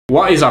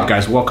What is up,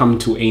 guys? Welcome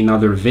to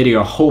another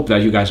video. Hope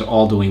that you guys are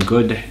all doing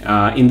good.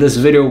 In this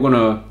video, we're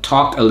gonna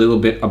talk a little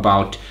bit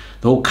about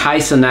the whole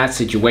Cenat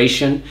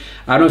situation.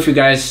 I don't know if you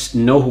guys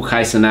know who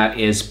Cenat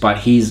is, but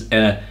he's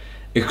a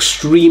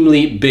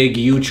extremely big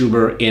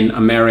YouTuber in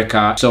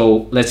America.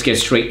 So let's get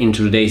straight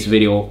into today's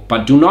video.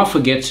 But do not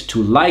forget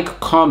to like,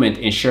 comment,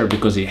 and share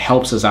because it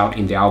helps us out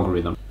in the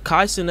algorithm.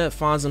 Cenat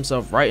finds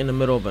himself right in the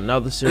middle of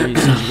another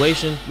serious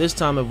situation, this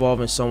time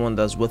involving someone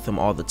that's with him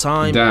all the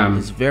time,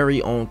 his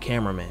very own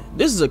cameraman.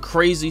 This is a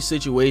crazy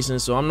situation,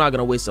 so I'm not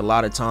gonna waste a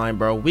lot of time,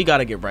 bro. We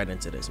gotta get right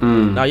into this.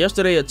 Now,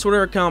 yesterday, a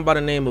Twitter account by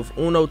the name of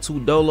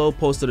Uno2Dolo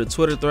posted a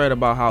Twitter thread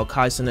about how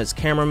Cenat's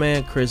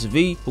cameraman, Chris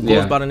V, who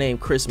goes by the name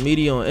Chris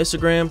Media on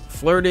Instagram,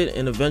 flirted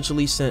and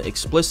eventually sent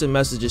explicit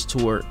messages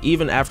to her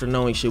even after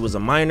knowing she was a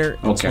minor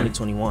in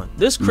 2021.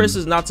 This Chris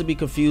is not to be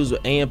confused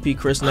with AMP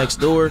Chris next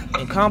door,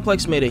 and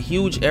Complex made a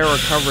huge error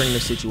covering the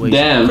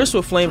situation. Chris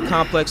would flame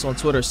Complex on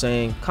Twitter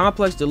saying,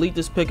 "Complex, delete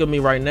this pic of me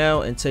right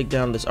now and take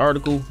down this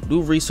article.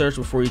 Do research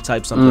before you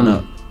type something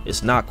up.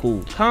 It's not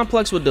cool."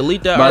 Complex would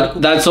delete that article.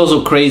 But that's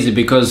also crazy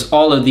because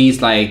all of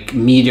these like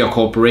media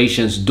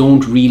corporations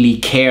don't really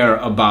care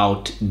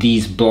about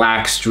these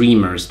black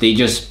streamers. They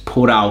just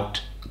put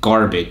out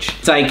garbage.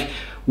 It's like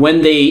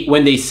when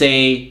they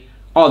say,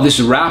 "Oh, this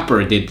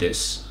rapper did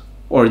this,"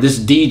 or "This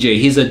DJ,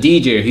 he's a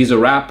DJ, he's a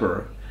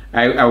rapper."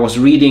 I was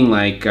reading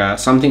like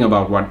something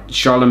about what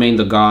Charlemagne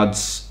the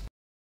God's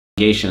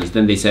allegations.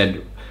 Then they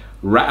said,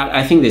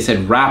 I think they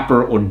said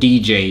rapper or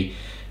DJ.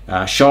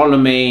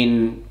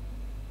 Charlemagne,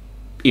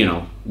 you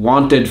know,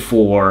 wanted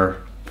for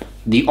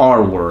the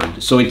R word.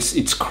 So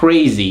it's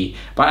crazy.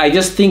 But I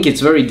just think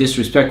it's very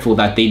disrespectful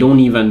that they don't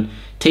even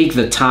take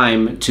the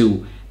time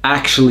to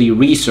actually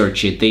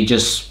research it. They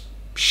just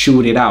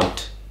shoot it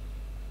out.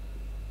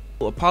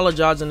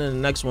 Apologizing in the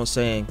next one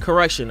saying,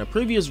 "Correction, a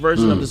previous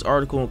version of this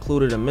article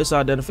included a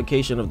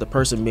misidentification of the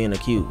person being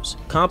accused.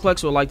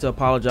 Complex would like to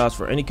apologize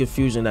for any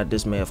confusion that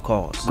this may have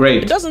caused."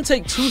 Great. It doesn't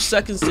take 2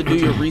 seconds to do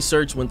your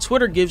research when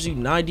Twitter gives you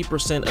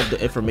 90% of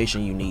the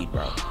information you need,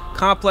 bro.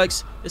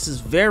 Complex, this is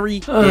very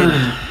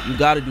damaging. You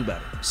gotta do better.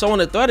 So in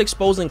the thread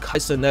exposing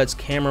Cenat's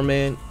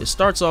cameraman, it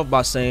starts off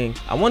by saying,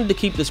 "I wanted to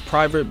keep this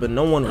private, but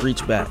no one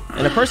reached back."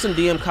 And a person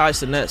DM'd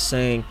Cenat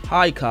saying,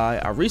 "Hi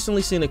Kai, I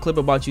recently seen a clip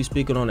about you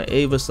speaking on the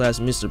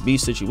Ava/Mr.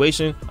 Beast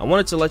situation. I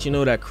wanted to let you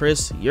know that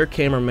Chris, your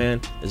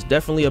cameraman, is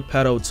definitely a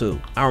pedo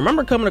too. I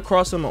remember coming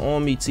across him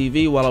on Me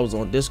TV while I was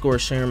on Discord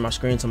sharing my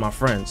screen to my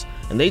friends,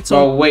 and they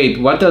told." Oh wait,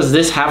 what does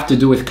this have to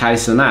do with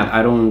Cenat?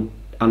 I don't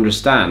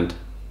understand.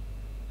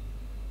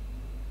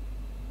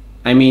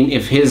 I mean,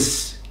 if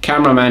his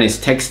cameraman is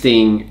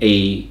texting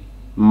a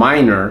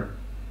minor,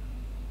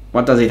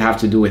 what does it have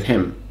to do with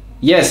him?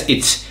 Yes,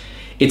 it's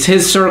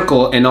his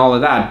circle and all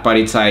of that, but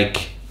it's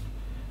like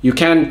you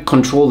can't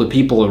control the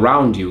people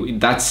around you.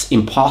 That's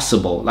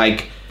impossible.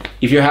 Like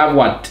if you have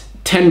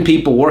 10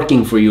 people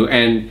working for you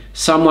and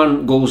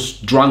someone goes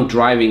drunk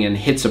driving and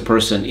hits a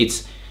person,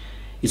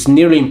 it's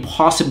nearly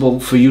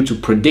impossible for you to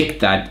predict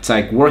that. It's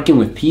like working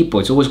with people,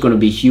 it's always going to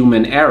be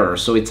human error.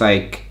 So it's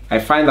like, I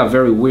find that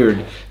very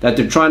weird that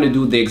they're trying to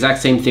do the exact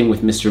same thing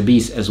with Mr.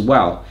 Beast as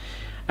well.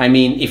 I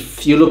mean,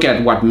 if you look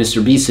at what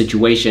Mr. Beast's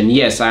situation,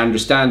 yes, I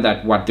understand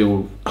that they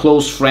were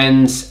close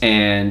friends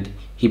and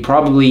he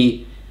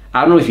probably,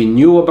 I don't know if he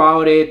knew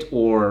about it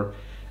or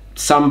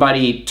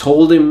somebody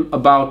told him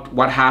about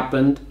what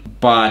happened,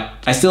 but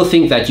I still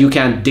think that you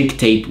can't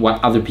dictate what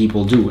other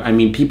people do. I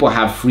mean, people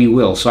have free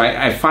will. So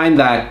I find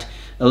that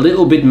a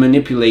little bit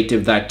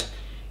manipulative that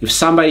if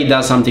somebody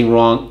does something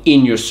wrong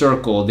in your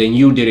circle, then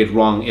you did it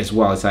wrong as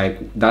well. It's like,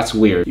 that's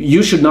weird.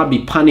 You should not be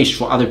punished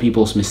for other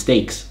people's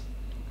mistakes.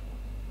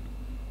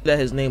 That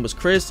his name was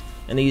Chris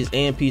and he's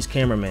AMP's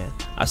cameraman.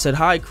 I said,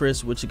 "Hi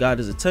Chris," which got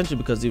his attention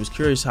because he was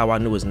curious how I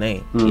knew his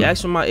name. He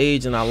asked for my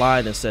age and I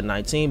lied and said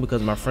 19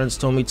 because my friends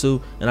told me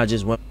to, and I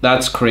just went.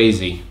 That's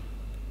crazy.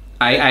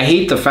 I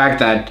hate the fact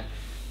that,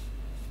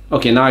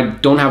 okay, now I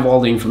don't have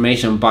all the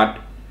information, but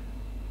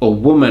a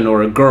woman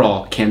or a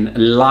girl can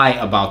lie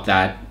about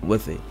that.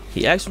 With it.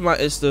 He asked for my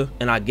Insta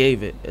and I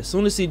gave it. As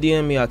soon as he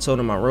DM'd me, I told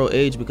him my real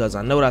age because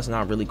I know that's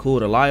not really cool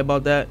to lie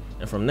about that.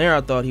 And from there,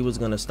 I thought he was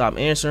gonna stop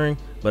answering,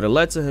 but it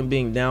led to him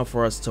being down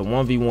for us to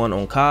 1v1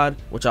 on COD,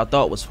 which I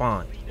thought was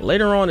fine.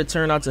 Later on, it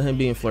turned out to him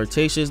being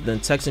flirtatious, then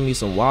texting me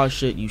some wild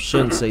shit you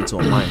shouldn't say to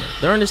a minor.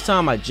 During this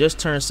time, I just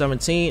turned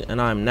 17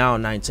 and I am now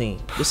 19.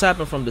 This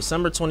happened from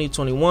December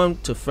 2021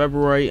 to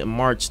February and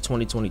March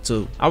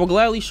 2022. I will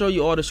gladly show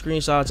you all the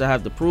screenshots I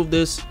have to prove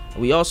this.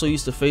 We also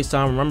used to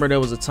FaceTime. Remember there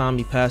was a time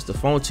he passed the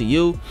phone to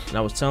you and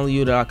I was telling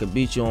you that I could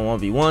beat you on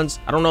 1v1s.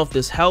 I don't know if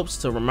this helps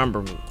to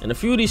remember me. In a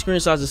few of these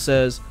screenshots it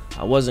says,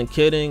 "I wasn't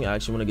kidding, I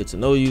actually want to get to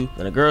know you."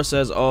 Then a girl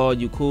says, "Oh,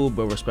 you cool,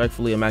 but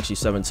respectfully I'm actually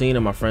 17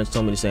 and my friends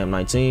told me to say I'm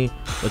 19.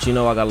 But you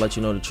know, I gotta let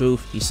you know the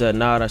truth." He said,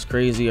 "Nah, that's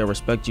crazy. I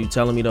respect you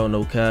telling me though,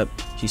 no cap."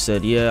 She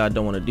said, "Yeah, I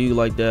don't want to do you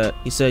like that."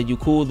 He said, "You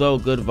cool though,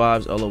 good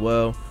vibes,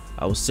 lol.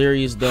 I was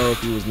serious though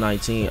if he was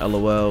 19,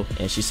 lol."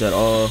 And she said,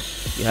 "Oh,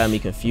 you had me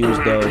confused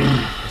though."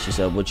 And she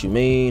said, "What you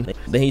mean?"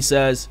 Then he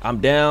says, "I'm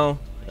down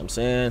I'm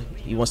saying?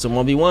 He wants to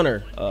 1v1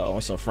 her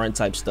on some friend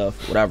type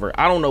stuff, whatever.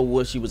 I don't know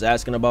what she was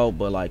asking about,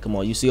 but like, come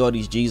on, you see all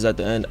these G's at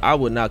the end. I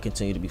would not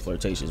continue to be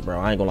flirtatious, bro.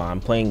 I ain't gonna lie. I'm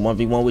playing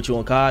 1v1 with you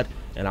on COD,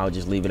 and I'll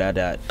just leave it at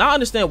that. I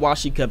understand why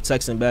she kept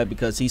texting back,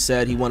 because he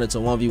said he wanted to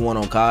 1v1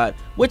 on COD,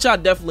 which I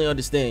definitely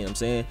understand. You know what I'm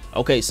saying?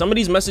 Okay, some of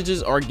these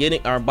messages are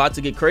about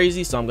to get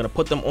crazy, so I'm gonna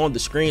put them on the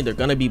screen. They're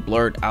gonna be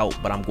blurred out,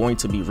 but I'm going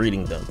to be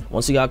reading them.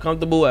 Once he got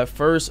comfortable, at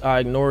first I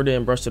ignored it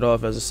and brushed it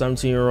off. As a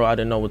 17-year-old, I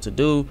didn't know what to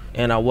do,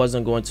 and I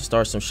wasn't going to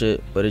start some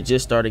shit, but it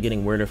just started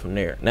getting weirder from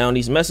there. Now in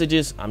these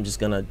messages, I'm just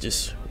gonna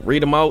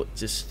read them out.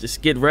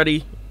 Just get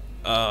ready.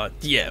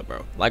 Yeah,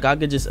 bro. Like, I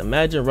could just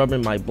imagine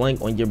rubbing my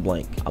blank on your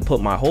blank. I'll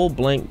put my whole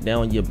blank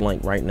down your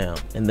blank right now,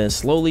 and then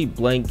slowly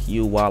blank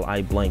you while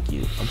I blank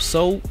you. I'm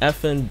so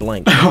effing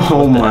blank.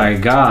 Oh my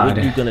God. What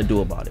are you gonna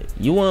do about it?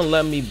 You wanna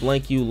let me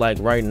blank you like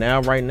right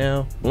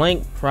now?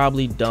 Blank,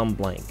 probably dumb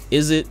blank.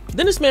 Is it?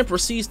 Then this man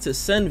proceeds to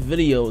send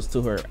videos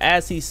to her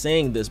as he's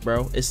saying this,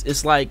 bro.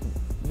 It's like,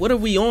 what are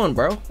we on,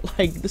 bro?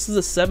 Like, this is a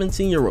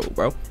 17-year-old,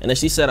 bro. And then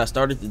she said, I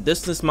started to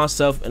distance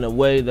myself in a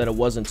way that it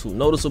wasn't too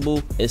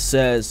noticeable. It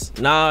says,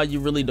 nah,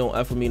 you really don't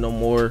F with me no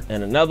more.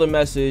 And another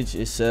message,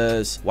 it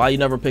says, why you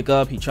never pick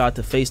up? He tried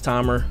to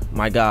FaceTime her.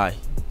 My guy.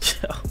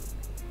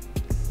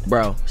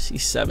 Bro,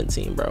 she's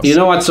 17, bro. You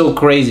know what's so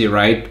crazy,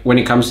 right? When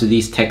it comes to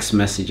these text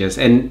messages,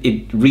 and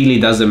it really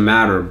doesn't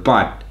matter,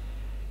 but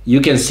you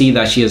can see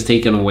that she has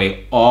taken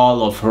away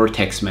all of her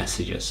text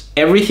messages.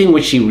 Everything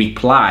which she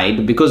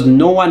replied, because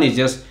no one is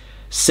just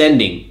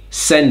sending,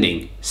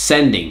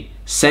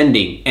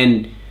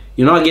 and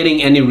you're not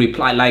getting any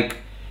reply. Like,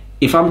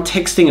 if I'm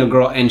texting a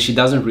girl and she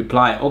doesn't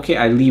reply, okay,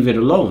 I leave it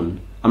alone.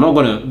 I'm not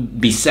gonna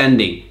be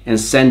sending. And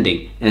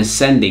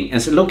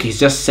so, look, he's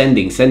just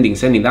sending.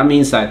 That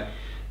means that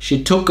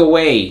she took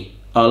away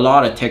a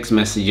lot of text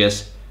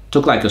messages,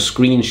 took like a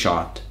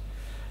screenshot,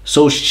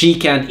 so she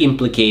can't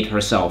implicate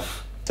herself.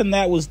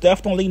 Cenat was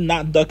definitely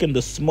not ducking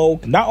the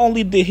smoke. Not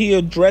only did he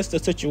address the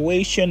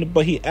situation,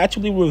 but he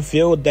actually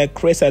revealed that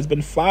Chris has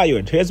been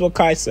fired. Here's what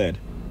Kai said.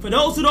 For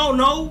those who don't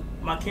know,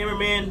 my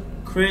cameraman,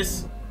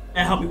 Chris,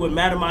 that helped me with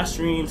mad of my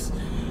streams,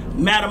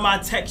 mad of my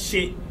tech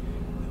shit,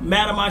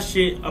 mad of my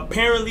shit,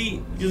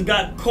 apparently just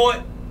got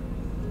caught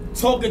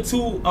talking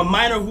to a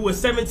minor who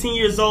was 17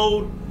 years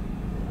old.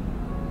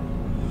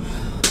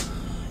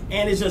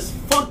 And it's just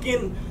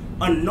fucking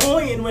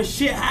annoying when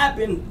shit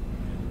happened.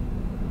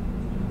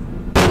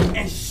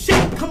 And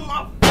shit come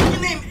up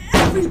fucking name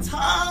every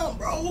time,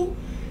 bro.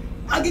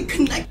 I get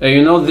connected.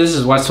 You know, this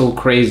is what's so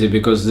crazy,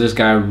 because this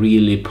guy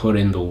really put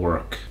in the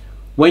work.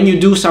 When you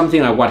do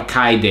something like what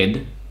Kai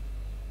did,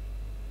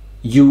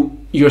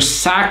 you're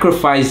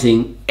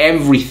sacrificing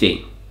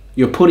everything.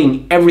 You're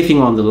putting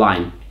everything on the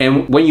line.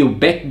 And when you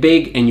bet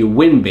big and you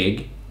win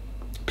big,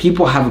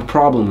 people have a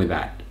problem with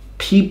that.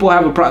 People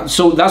have a problem.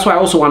 So that's why I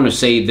also want to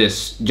say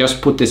this,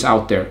 just put this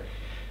out there.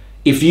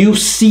 If you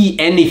see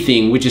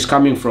anything which is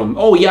coming from,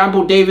 oh,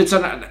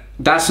 Iyambodavidsson,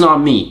 that's not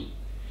me.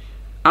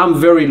 I'm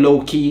very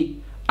low key.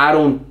 I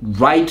don't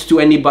write to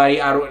anybody.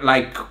 I don't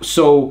like,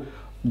 so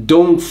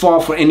don't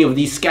fall for any of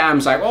these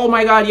scams. Like, oh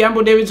my God,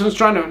 Iyambodavidsson's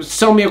trying to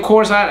sell me a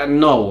course.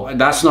 No,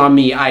 that's not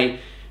me. I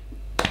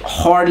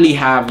hardly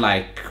have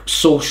like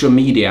social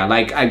media.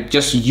 Like, I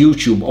just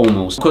YouTube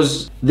almost,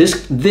 because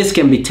this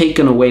can be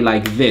taken away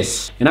like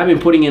this. And I've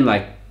been putting in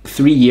like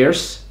 3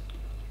 years.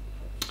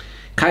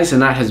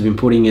 Cenat has been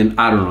putting in,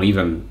 I don't know,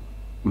 even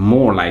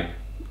more, like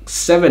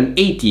 7,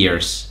 8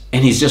 years,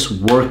 and he's just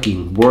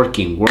working.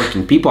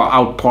 People are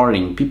out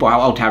partying, people are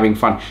out having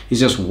fun. He's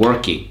just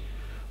working,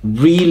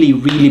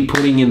 really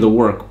putting in the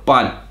work.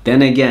 But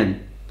then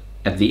again,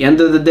 at the end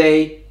of the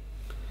day,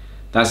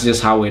 that's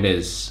just how it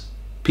is.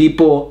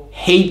 People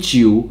hate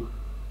you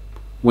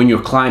when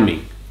you're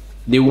climbing.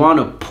 They want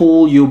to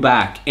pull you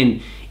back,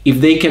 and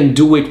if they can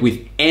do it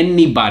with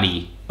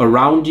anybody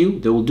around you,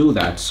 they will do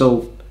that.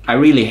 So I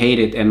really hate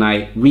it, and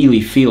I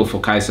really feel for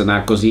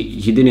Cenat, because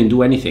he didn't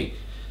do anything.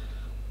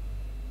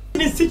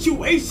 In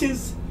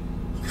situations,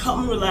 come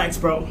and relax,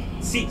 bro.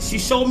 See, she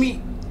showed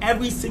me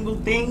every single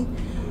thing.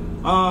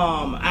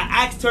 I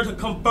asked her to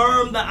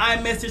confirm the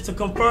iMessage, to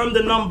confirm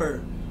the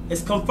number.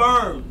 It's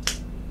confirmed.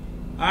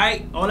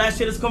 Alright? All that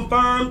shit is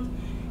confirmed.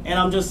 And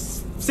I'm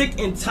just sick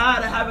and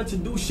tired of having to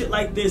do shit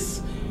like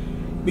this.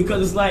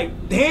 Because it's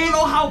like, they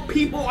know how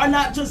people are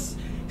not just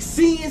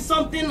seeing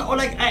something or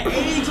like an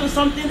age or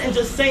something and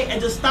just saying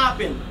and just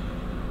stopping.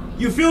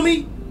 You feel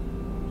me?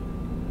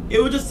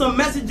 It was just some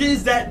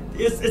messages that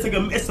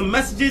it's some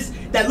messages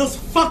that looks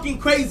fucking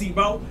crazy,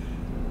 bro.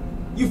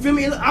 You feel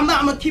me? I'm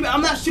not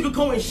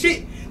sugarcoating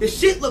shit. The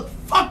shit look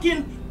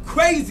fucking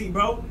crazy,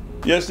 bro.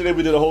 Yesterday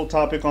we did a whole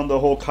topic on the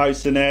whole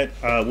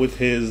Cenat with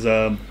his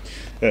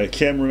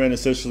cameraman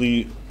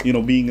essentially, you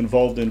know, being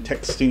involved in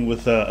texting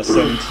with a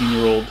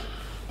 17-year-old.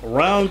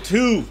 Round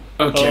 2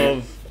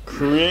 of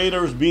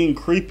creators being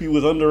creepy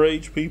with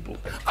underage people.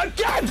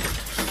 Again!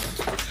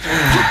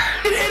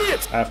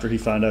 Idiot! After he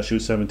found out she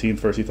was 17,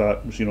 first he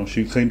thought, you know,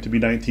 she claimed to be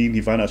 19.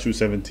 He found out she was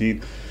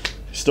 17.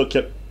 He still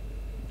kept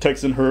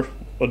texting her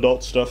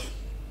adult stuff.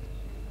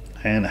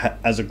 And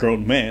as a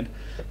grown man,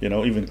 you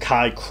know, even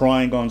Kai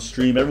crying on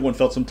stream, everyone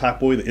felt some type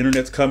of way. The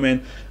internet's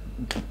coming,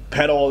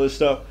 peddle all this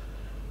stuff.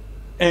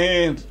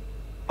 And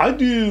I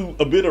do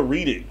a bit of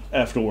reading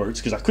afterwards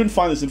because I couldn't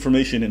find this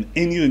information in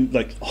any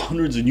like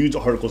hundreds of news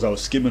articles I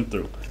was skimming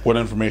through. What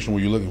information were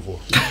you looking for?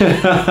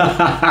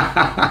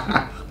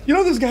 You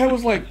know, this guy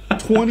was like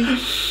 20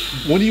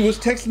 when he was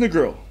texting a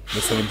girl. The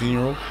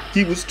 17-year-old?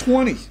 He was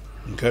 20.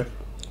 Okay.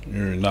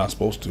 You're not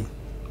supposed to.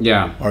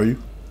 Yeah. Are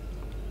you?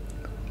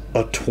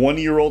 A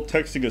 20-year-old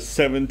texting a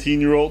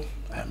 17-year-old?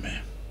 Ah,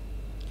 man.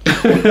 You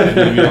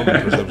don't have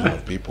the perception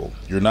of people.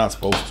 You're not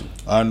supposed to.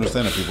 I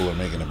understand that people are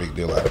making a big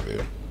deal out of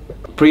it.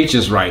 Preach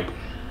is right.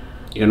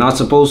 You're not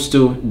supposed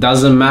to.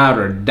 Doesn't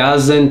matter.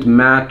 Doesn't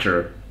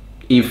matter.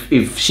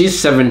 If she's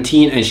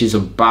 17 and she's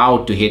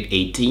about to hit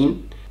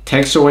 18,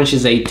 text her when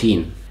she's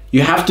 18.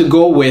 You have to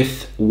go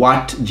with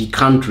what the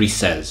country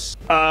says.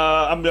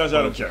 I'm honest,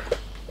 I don't care.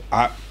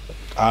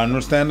 I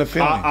understand the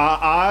feeling.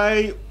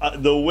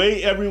 The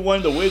way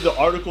the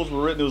articles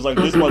were written, it was like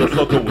this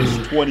motherfucker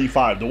was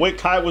 25. The way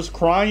Kai was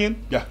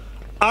crying, Yeah.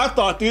 I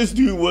thought this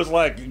dude was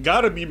like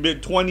gotta be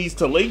mid-20s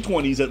to late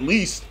 20s at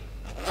least.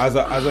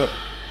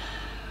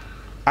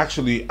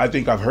 Actually, I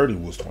think I've heard he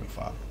was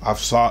 25. I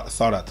saw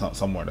that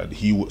somewhere that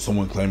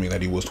someone claiming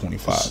that he was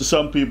 25.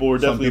 Some people were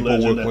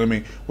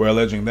definitely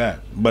alleging that.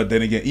 But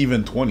then again,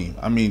 even 20.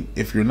 I mean,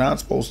 if you're not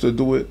supposed to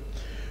do it.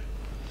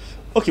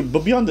 Okay,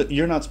 but beyond that,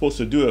 you're not supposed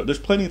to do it. There's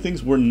plenty of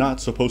things we're not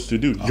supposed to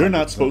do. 100%. You're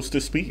not supposed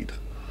to speed.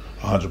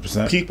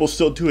 100%. People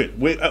still do it.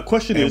 Wait,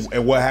 question is,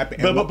 and what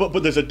happened?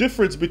 But there's a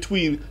difference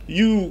between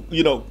you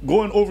know,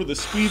 going over the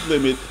speed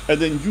limit and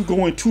then you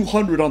going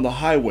 200 on the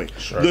highway.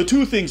 Sure. The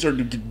two things are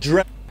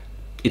direct.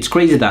 It's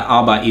crazy that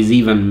Abba is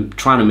even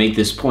trying to make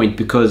this point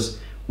because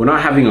we're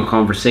not having a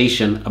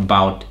conversation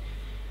about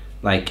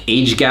like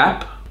age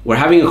gap. We're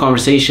having a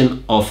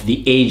conversation of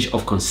the age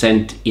of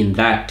consent in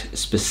that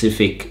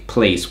specific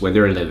place where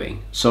they're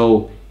living.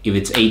 So if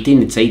it's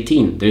 18, it's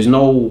 18. There's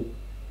no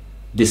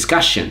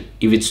discussion.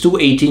 If it's two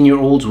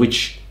 18-year-olds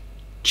which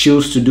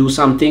choose to do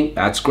something,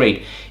 that's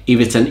great.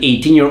 If it's an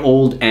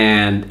 18-year-old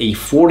and a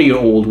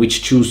 40-year-old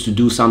which choose to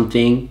do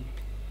something,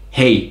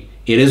 hey,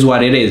 it is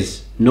what it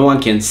is. No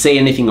one can say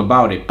anything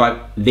about it,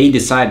 but they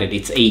decided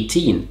it's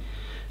 18.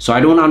 So I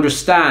don't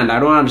understand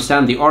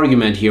the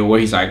argument here where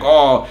he's like,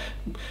 oh,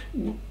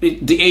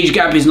 the age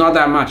gap is not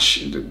that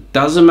much.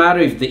 Doesn't matter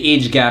if the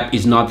age gap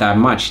is not that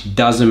much.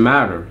 Doesn't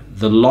matter.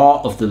 The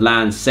law of the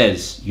land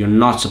says you're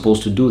not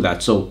supposed to do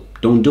that, so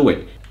don't do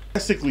it.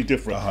 Drastically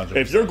different. 100%.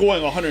 If they're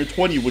going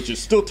 120, which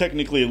is still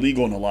technically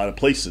illegal in a lot of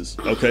places,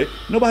 okay,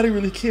 nobody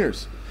really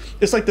cares.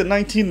 It's like the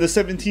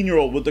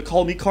 17-year-old with the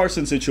Call Me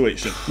Carson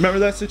situation. Remember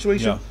that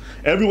situation? Yeah.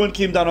 Everyone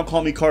came down on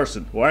Call Me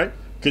Carson, right?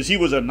 Because he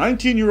was a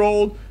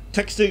 19-year-old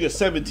texting a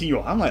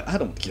 17-year-old. I'm like, I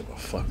don't give a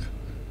fuck.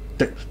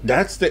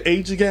 That's the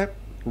age gap?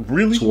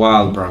 Really? It's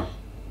wild, bro.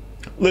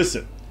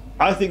 Listen,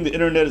 I think the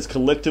internet is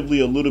collectively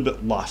a little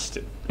bit lost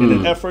it. In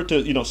an effort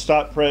to, you know,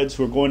 stop preds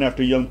who are going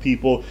after young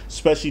people,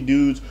 especially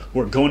dudes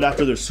who are going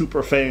after their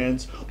super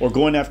fans, or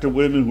going after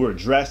women who are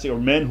drastic, or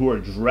men who are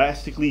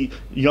drastically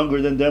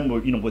younger than them,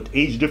 or, you know, with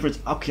age difference.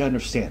 Okay, I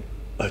understand.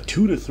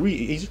 2 to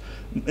 3 age.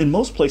 In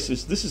most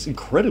places, this is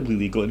incredibly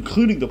legal,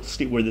 including the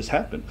state where this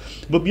happened.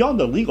 But beyond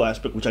the legal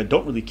aspect, which I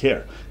don't really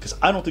care, because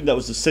I don't think that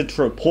was the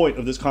central point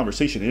of this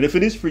conversation. And if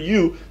it is for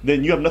you,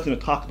 then you have nothing to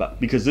talk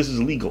about, because this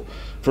is legal.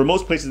 For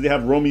most places, they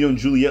have Romeo and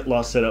Juliet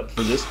laws set up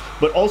for this.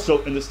 But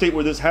also, in the state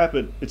where this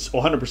happened, it's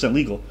 100%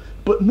 legal.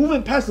 But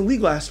moving past the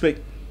legal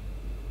aspect,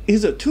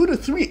 is a 2 to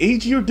 3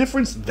 age year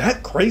difference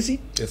that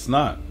crazy? It's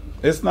not.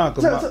 It's not.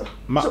 Because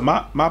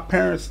my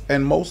parents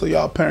and most of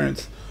y'all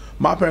parents,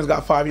 my parents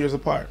got 5 years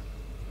apart.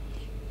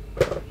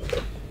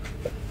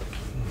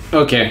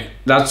 Okay,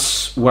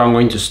 that's where I'm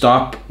going to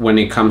stop when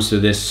it comes to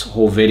this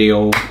whole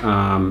video.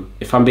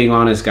 If I'm being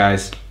honest,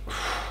 guys,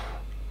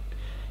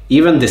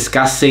 even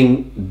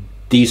discussing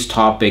these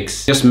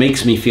topics just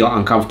makes me feel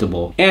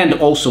uncomfortable. And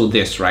also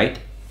this, right?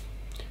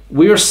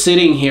 We are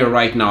sitting here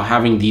right now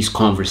having these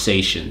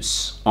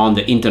conversations on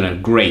the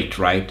internet, great,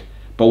 right?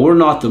 But we're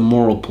not the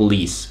moral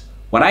police.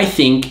 What I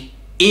think,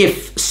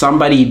 if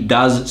somebody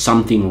does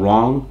something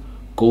wrong,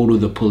 go to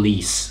the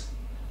police.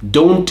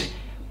 Don't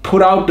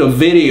put out a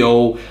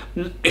video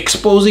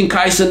exposing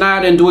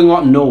Cenat and doing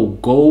what? No,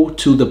 go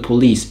to the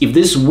police. If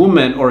this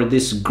woman or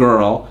this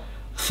girl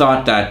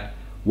thought that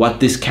what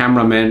this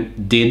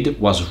cameraman did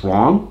was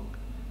wrong,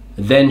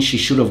 then she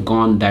should have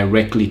gone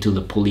directly to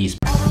the police.